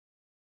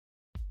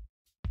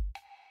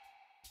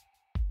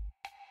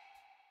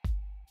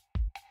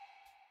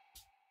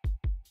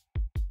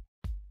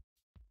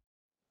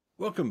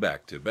Welcome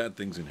back to Bad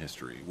Things in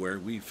History, where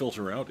we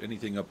filter out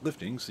anything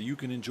uplifting so you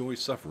can enjoy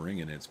suffering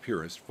in its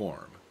purest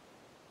form.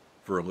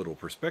 For a little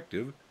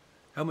perspective,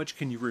 how much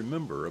can you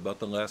remember about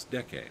the last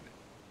decade?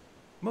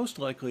 Most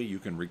likely you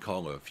can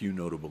recall a few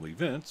notable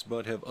events,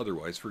 but have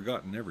otherwise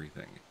forgotten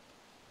everything.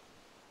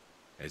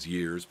 As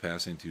years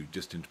pass into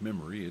distant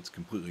memory, it's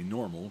completely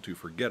normal to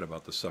forget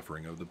about the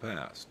suffering of the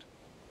past.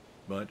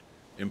 But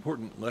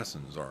important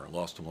lessons are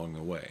lost along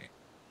the way.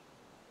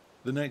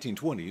 The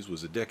 1920s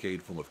was a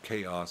decade full of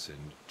chaos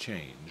and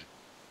change,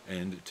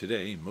 and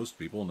today most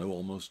people know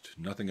almost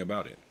nothing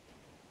about it.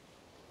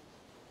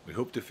 We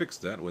hope to fix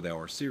that with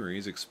our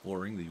series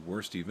exploring the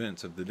worst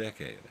events of the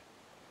decade.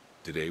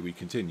 Today we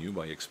continue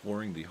by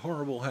exploring the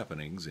horrible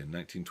happenings in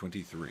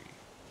 1923.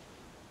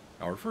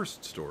 Our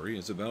first story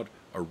is about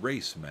a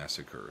race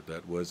massacre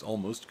that was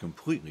almost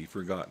completely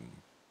forgotten.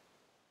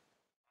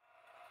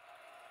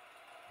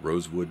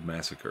 Rosewood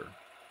Massacre.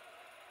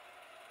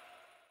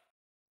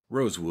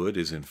 Rosewood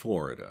is in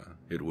Florida.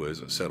 It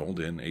was settled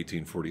in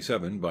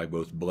 1847 by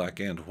both black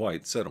and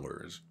white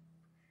settlers.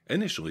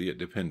 Initially, it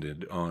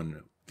depended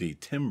on the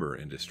timber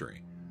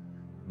industry.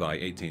 By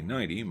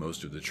 1890,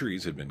 most of the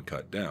trees had been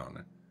cut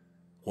down.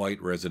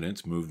 White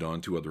residents moved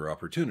on to other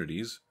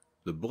opportunities.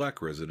 The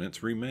black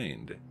residents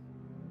remained.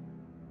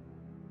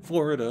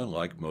 Florida,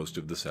 like most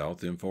of the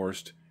South,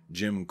 enforced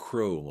Jim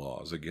Crow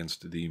laws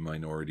against the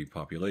minority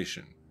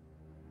population.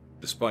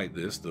 Despite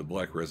this, the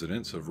black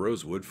residents of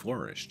Rosewood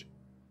flourished.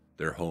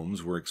 Their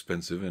homes were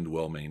expensive and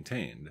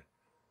well-maintained.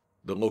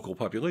 The local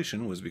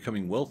population was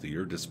becoming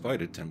wealthier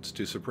despite attempts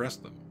to suppress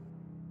them.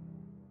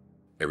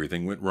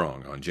 Everything went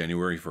wrong on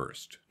January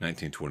 1st,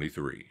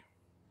 1923.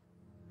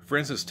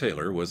 Frances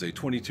Taylor was a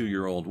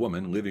 22-year-old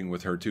woman living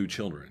with her two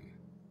children.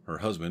 Her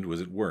husband was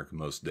at work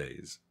most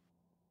days.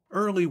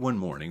 Early one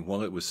morning,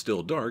 while it was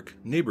still dark,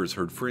 neighbors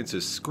heard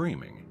Frances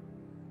screaming.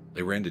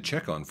 They ran to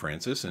check on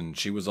Frances, and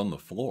she was on the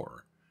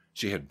floor.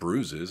 She had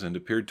bruises and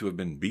appeared to have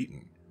been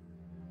beaten.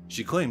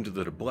 She claimed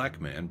that a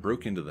black man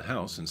broke into the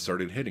house and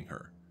started hitting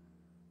her.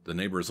 The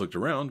neighbors looked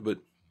around, but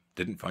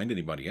didn't find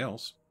anybody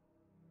else.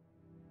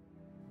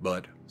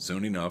 But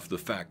soon enough, the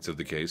facts of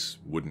the case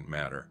wouldn't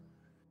matter.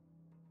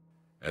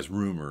 As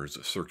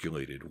rumors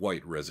circulated,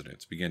 white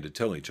residents began to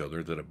tell each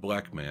other that a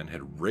black man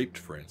had raped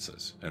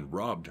Frances and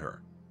robbed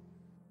her.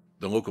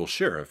 The local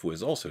sheriff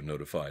was also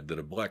notified that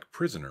a black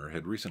prisoner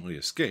had recently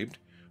escaped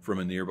from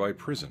a nearby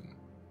prison.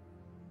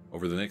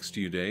 Over the next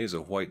few days,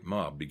 a white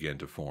mob began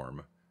to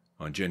form.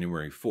 On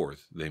January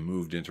 4th, they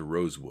moved into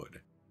Rosewood.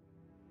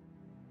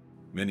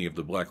 Many of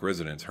the black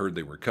residents heard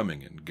they were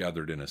coming and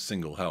gathered in a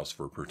single house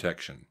for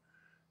protection.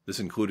 This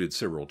included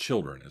several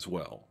children as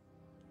well.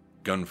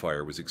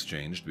 Gunfire was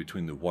exchanged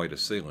between the white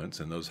assailants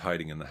and those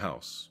hiding in the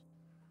house.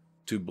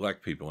 2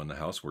 black people in the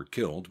house were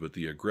killed, but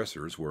the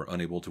aggressors were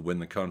unable to win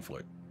the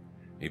conflict.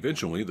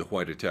 Eventually, the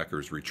white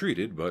attackers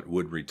retreated, but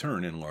would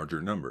return in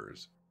larger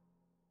numbers.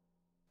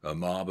 A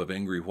mob of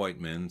angry white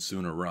men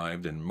soon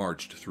arrived and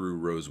marched through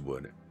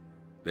Rosewood.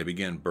 They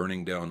began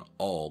burning down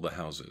all the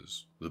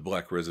houses. The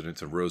black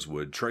residents of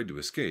Rosewood tried to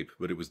escape,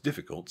 but it was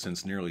difficult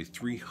since nearly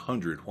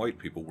 300 white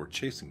people were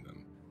chasing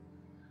them.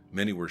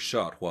 Many were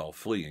shot while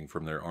fleeing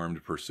from their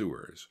armed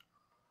pursuers.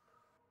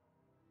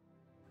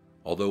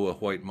 Although a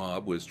white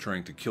mob was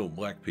trying to kill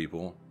black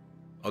people,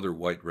 other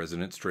white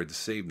residents tried to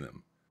save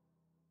them.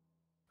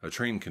 A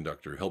train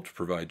conductor helped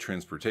provide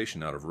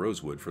transportation out of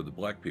Rosewood for the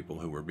black people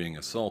who were being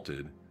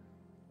assaulted.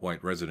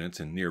 White residents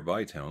in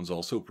nearby towns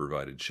also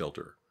provided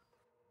shelter.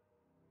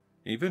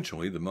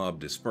 Eventually, the mob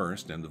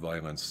dispersed and the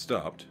violence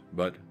stopped,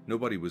 but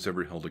nobody was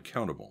ever held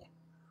accountable.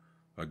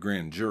 A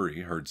grand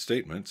jury heard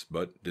statements,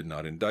 but did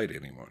not indict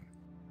anyone.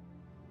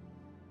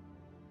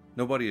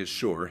 Nobody is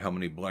sure how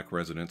many black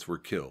residents were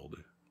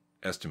killed.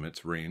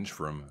 Estimates range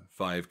from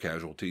 5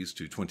 casualties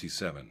to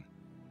 27.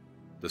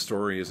 The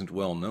story isn't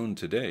well known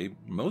today,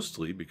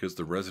 mostly because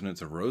the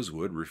residents of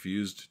Rosewood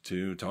refused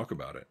to talk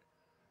about it.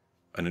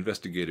 An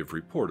investigative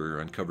reporter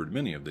uncovered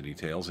many of the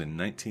details in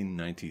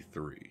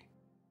 1993.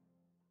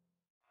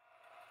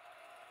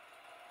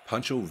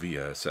 Pancho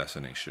Villa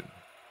assassination.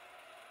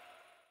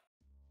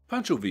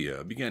 Pancho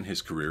Villa began his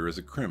career as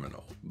a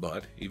criminal,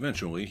 but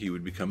eventually he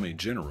would become a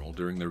general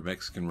during the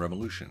Mexican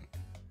Revolution.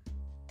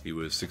 He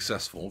was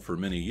successful for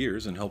many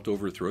years and helped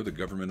overthrow the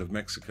government of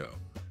Mexico,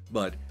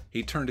 but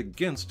he turned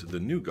against the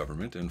new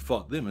government and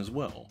fought them as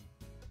well.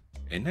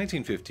 In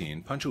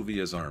 1915, Pancho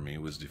Villa's army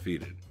was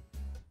defeated.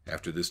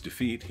 After this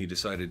defeat, he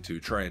decided to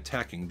try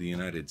attacking the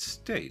United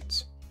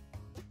States.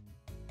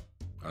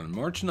 On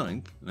March 9,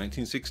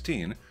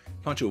 1916,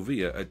 Pancho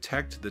Villa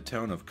attacked the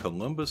town of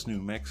Columbus,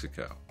 New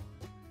Mexico.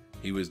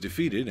 He was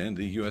defeated and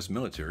the U.S.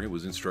 military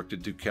was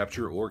instructed to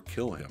capture or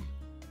kill him.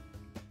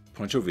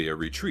 Pancho Villa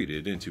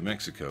retreated into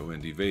Mexico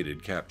and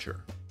evaded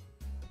capture.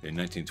 In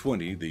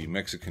 1920, the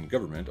Mexican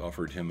government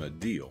offered him a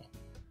deal.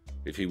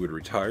 If he would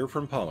retire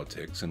from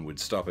politics and would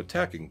stop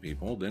attacking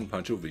people, then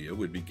Pancho Villa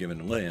would be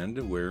given land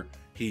where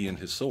he and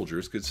his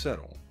soldiers could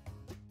settle.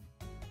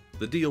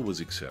 The deal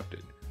was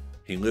accepted.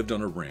 He lived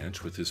on a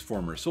ranch with his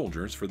former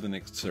soldiers for the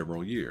next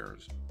several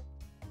years.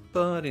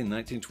 But in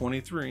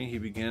 1923, he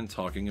began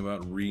talking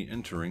about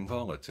re-entering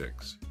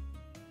politics.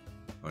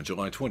 On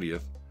July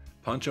 20th,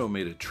 Pancho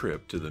made a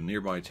trip to the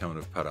nearby town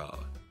of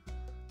Pará.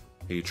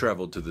 He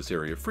traveled to this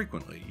area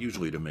frequently,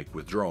 usually to make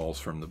withdrawals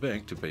from the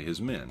bank to pay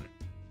his men.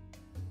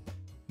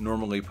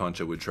 Normally,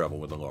 Pancho would travel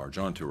with a large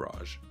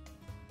entourage.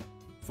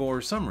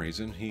 For some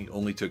reason, he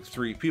only took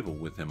 3 people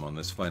with him on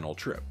this final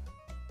trip.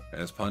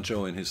 As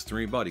Pancho and his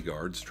 3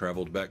 bodyguards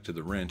traveled back to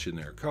the ranch in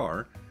their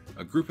car,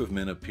 a group of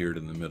men appeared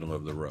in the middle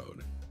of the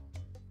road.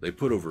 They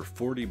put over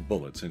 40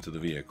 bullets into the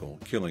vehicle,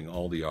 killing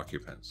all the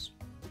occupants.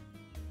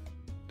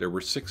 There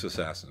were 6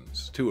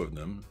 assassins. 2 of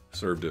them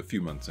served a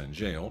few months in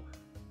jail.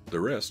 The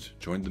rest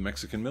joined the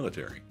Mexican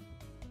military.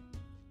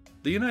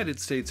 The United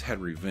States had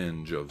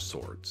revenge of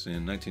sorts.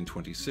 In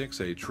 1926,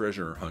 a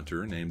treasure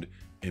hunter named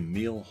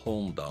Emil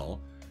Holmdahl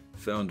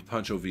found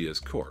Pancho Villa's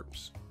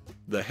corpse.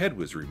 The head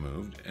was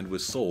removed and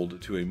was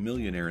sold to a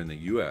millionaire in the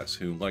U.S.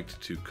 who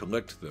liked to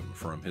collect them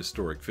from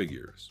historic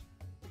figures.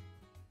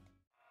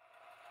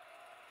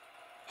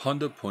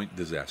 Honda Point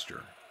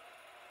Disaster.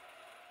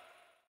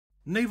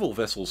 Naval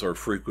vessels are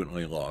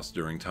frequently lost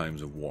during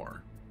times of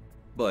war,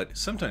 but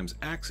sometimes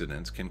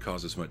accidents can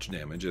cause as much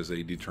damage as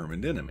a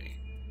determined enemy.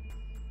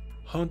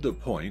 Honda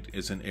Point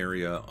is an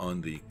area on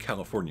the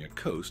California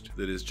coast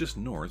that is just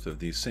north of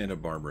the Santa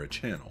Barbara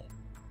Channel.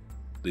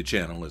 The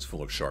channel is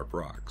full of sharp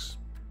rocks.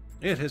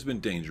 It has been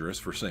dangerous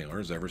for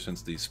sailors ever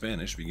since the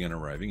Spanish began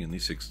arriving in the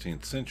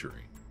 16th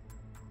century.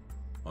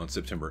 On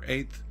September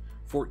 8th,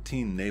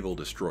 14 naval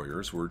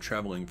destroyers were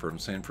traveling from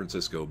San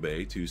Francisco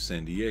Bay to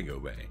San Diego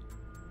Bay.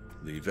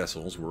 The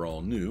vessels were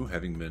all new,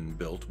 having been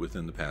built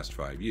within the past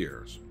 5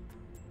 years.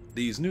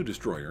 These new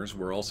destroyers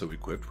were also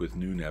equipped with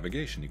new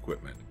navigation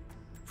equipment.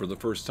 For the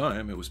first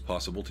time, it was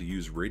possible to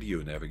use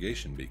radio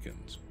navigation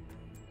beacons.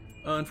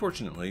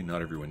 Unfortunately,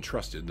 not everyone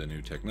trusted the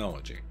new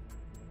technology.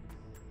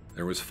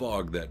 There was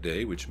fog that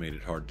day, which made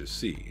it hard to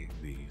see.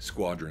 The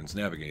squadron's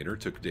navigator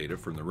took data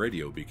from the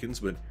radio beacons,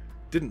 but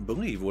didn't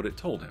believe what it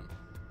told him.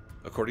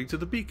 According to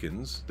the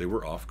beacons, they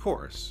were off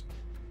course.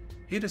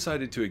 He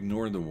decided to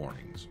ignore the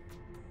warnings.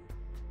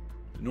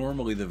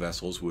 Normally, the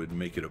vessels would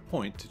make it a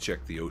point to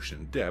check the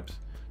ocean depth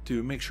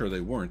to make sure they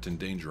weren't in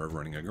danger of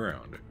running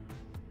aground.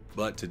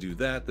 But to do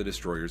that, the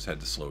destroyers had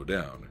to slow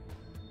down.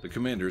 The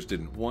commanders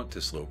didn't want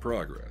to slow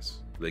progress.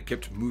 They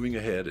kept moving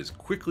ahead as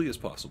quickly as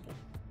possible.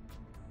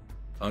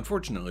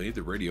 Unfortunately,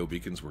 the radio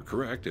beacons were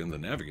correct and the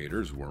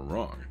navigators were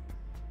wrong.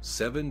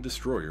 7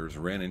 destroyers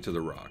ran into the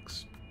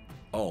rocks.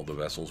 All the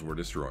vessels were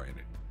destroyed.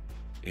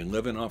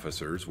 11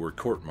 officers were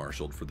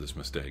court-martialed for this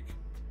mistake.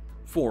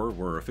 4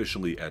 were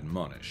officially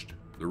admonished.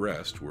 The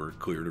rest were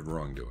cleared of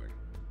wrongdoing.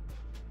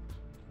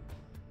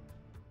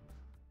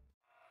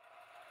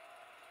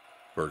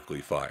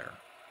 Berkeley Fire.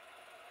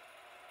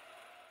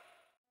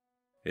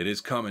 It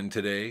is common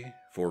today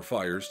for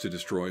fires to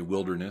destroy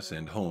wilderness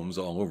and homes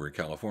all over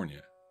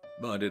California,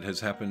 but it has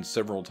happened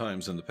several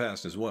times in the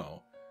past as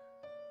well.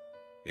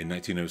 In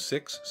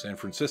 1906, San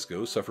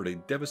Francisco suffered a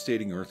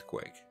devastating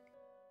earthquake.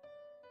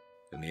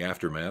 In the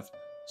aftermath,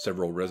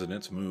 several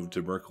residents moved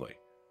to Berkeley.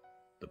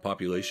 The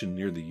population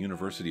near the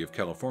University of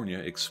California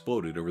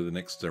exploded over the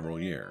next several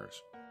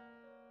years.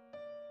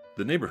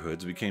 The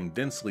neighborhoods became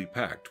densely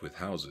packed with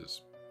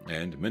houses,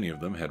 and many of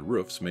them had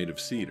roofs made of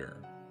cedar.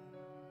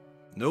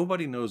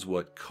 Nobody knows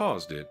what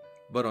caused it,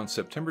 but on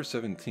September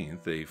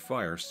 17th, a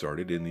fire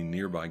started in the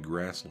nearby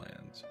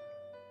grasslands.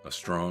 A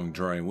strong,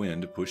 dry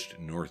wind pushed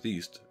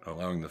northeast,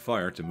 allowing the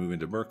fire to move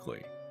into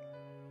Berkeley.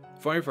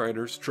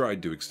 Firefighters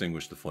tried to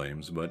extinguish the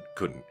flames, but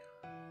couldn't.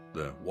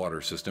 The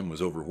water system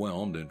was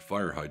overwhelmed and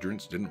fire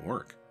hydrants didn't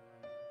work.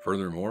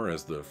 Furthermore,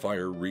 as the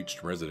fire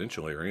reached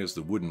residential areas,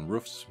 the wooden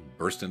roofs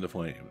burst into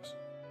flames.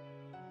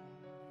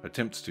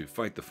 Attempts to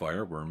fight the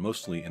fire were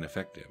mostly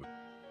ineffective.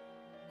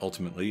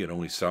 Ultimately, it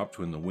only stopped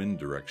when the wind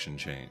direction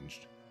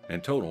changed.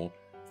 In total,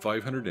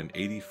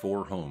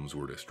 584 homes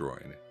were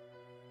destroyed.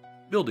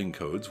 Building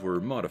codes were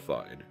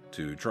modified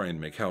to try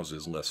and make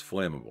houses less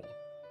flammable.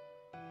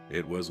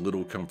 It was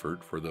little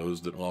comfort for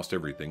those that lost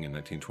everything in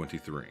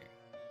 1923.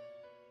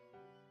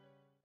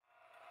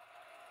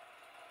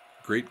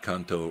 Great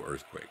Kanto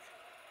Earthquake.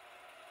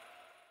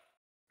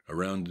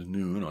 Around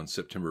noon on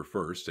September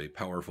 1st, a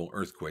powerful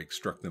earthquake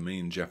struck the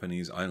main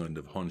Japanese island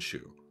of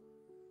Honshu.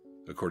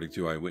 According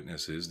to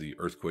eyewitnesses, the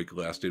earthquake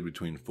lasted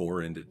between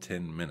 4 and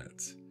 10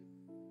 minutes.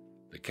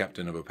 The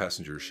captain of a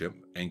passenger ship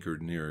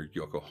anchored near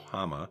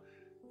Yokohama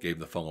gave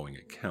the following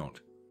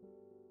account.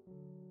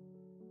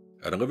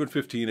 At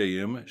 11:15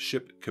 a.m.,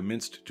 ship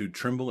commenced to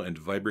tremble and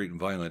vibrate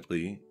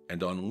violently,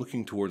 and on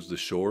looking towards the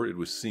shore, it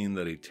was seen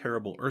that a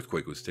terrible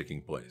earthquake was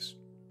taking place.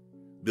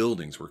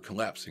 Buildings were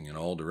collapsing in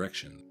all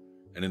directions,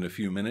 and in a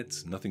few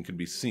minutes, nothing could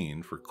be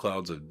seen for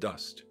clouds of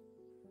dust.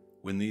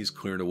 When these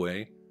cleared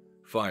away,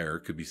 fire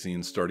could be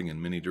seen starting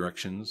in many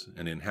directions,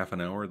 and in half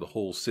an hour, the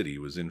whole city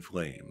was in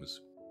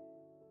flames.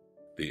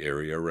 The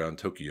area around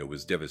Tokyo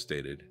was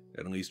devastated.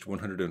 At least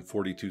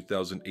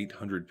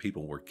 142,800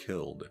 people were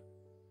killed.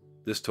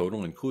 This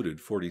total included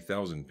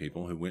 40,000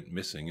 people who went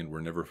missing and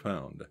were never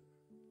found.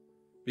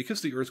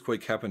 Because the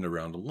earthquake happened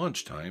around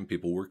lunchtime,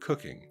 people were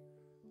cooking.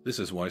 This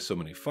is why so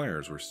many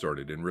fires were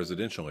started in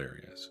residential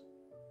areas.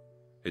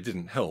 It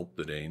didn't help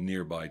that a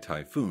nearby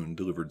typhoon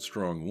delivered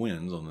strong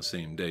winds on the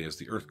same day as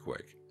the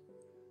earthquake.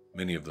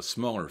 Many of the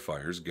smaller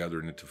fires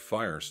gathered into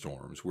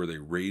firestorms where they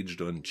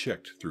raged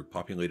unchecked through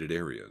populated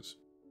areas.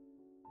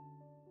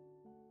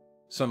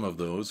 Some of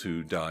those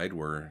who died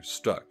were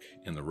stuck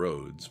in the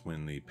roads.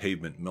 When the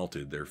pavement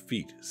melted, their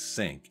feet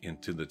sank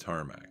into the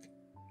tarmac.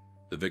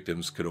 The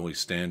victims could only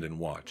stand and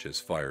watch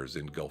as fires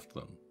engulfed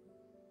them.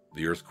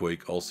 The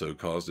earthquake also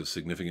caused a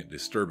significant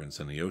disturbance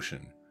in the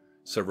ocean.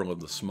 Several of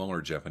the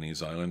smaller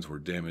Japanese islands were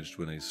damaged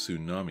when a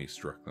tsunami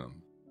struck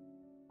them.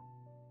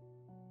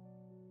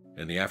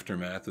 In the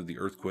aftermath of the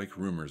earthquake,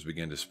 rumors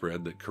began to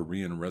spread that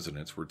Korean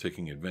residents were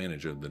taking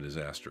advantage of the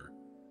disaster.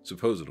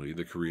 Supposedly,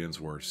 the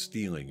Koreans were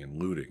stealing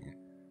and looting.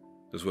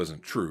 This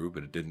wasn't true,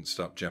 but it didn't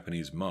stop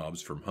Japanese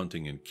mobs from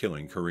hunting and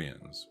killing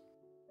Koreans.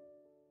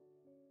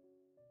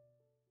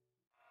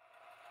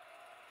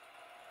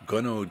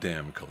 Gleno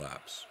Dam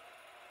Collapse.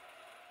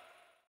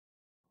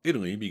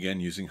 Italy began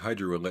using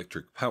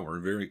hydroelectric power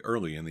very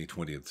early in the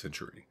 20th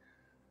century.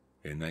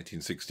 In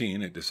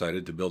 1916, it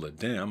decided to build a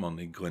dam on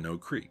the Gleno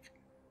Creek.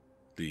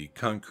 The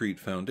concrete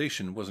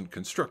foundation wasn't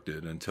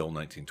constructed until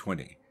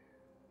 1920.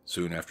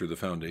 Soon after the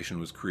foundation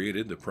was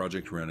created, the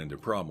project ran into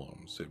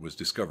problems. It was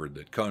discovered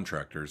that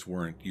contractors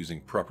weren't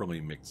using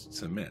properly mixed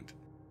cement.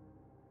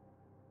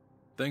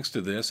 Thanks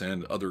to this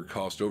and other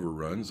cost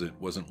overruns, it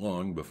wasn't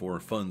long before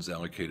funds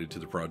allocated to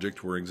the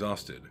project were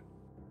exhausted.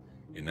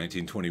 In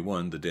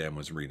 1921, the dam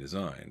was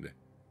redesigned.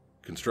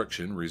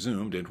 Construction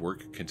resumed and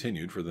work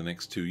continued for the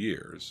next 2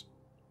 years.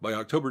 By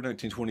October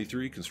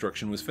 1923,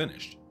 construction was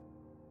finished.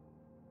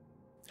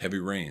 Heavy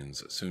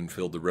rains soon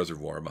filled the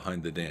reservoir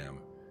behind the dam.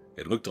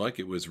 It looked like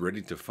it was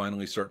ready to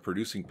finally start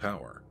producing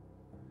power.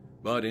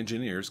 But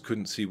engineers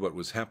couldn't see what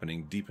was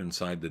happening deep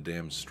inside the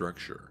dam's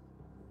structure.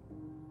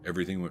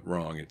 Everything went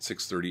wrong at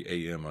 6:30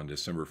 a.m. on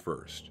December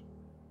 1st.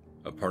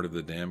 A part of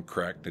the dam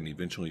cracked and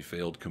eventually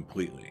failed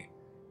completely.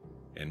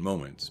 In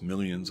moments,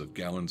 millions of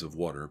gallons of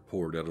water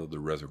poured out of the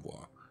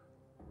reservoir.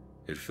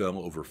 It fell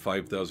over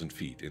 5,000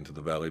 feet into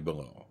the valley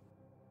below.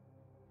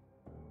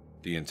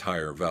 The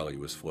entire valley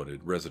was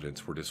flooded,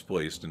 residents were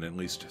displaced, and at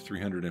least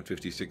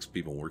 356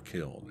 people were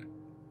killed.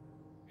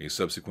 A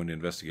subsequent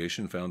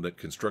investigation found that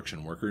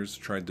construction workers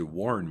tried to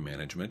warn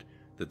management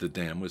that the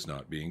dam was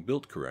not being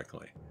built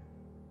correctly.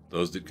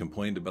 Those that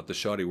complained about the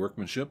shoddy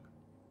workmanship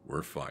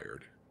were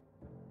fired.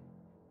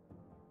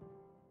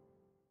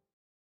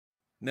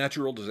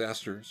 Natural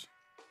disasters,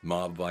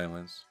 mob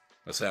violence,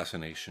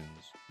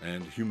 assassinations,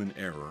 and human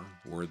error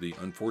were the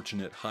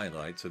unfortunate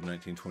highlights of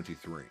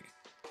 1923.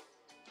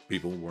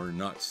 People were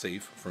not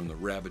safe from the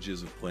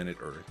ravages of planet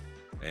Earth,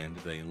 and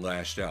they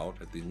lashed out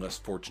at the less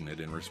fortunate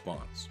in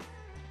response.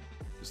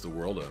 Is the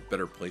world a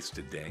better place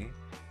today,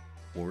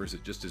 or is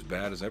it just as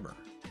bad as ever?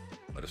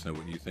 Let us know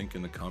what you think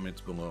in the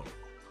comments below.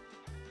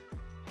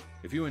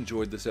 If you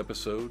enjoyed this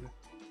episode,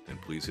 then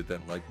please hit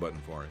that like button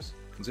for us.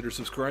 Consider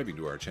subscribing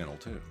to our channel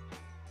too.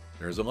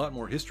 There's a lot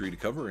more history to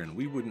cover, and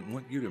we wouldn't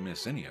want you to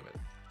miss any of it.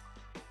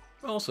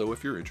 Also,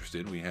 if you're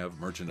interested, we have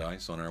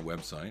merchandise on our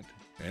website,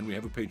 and we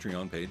have a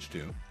Patreon page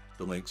too.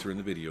 The links are in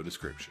the video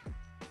description.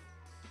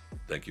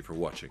 Thank you for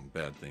watching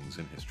Bad Things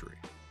in History.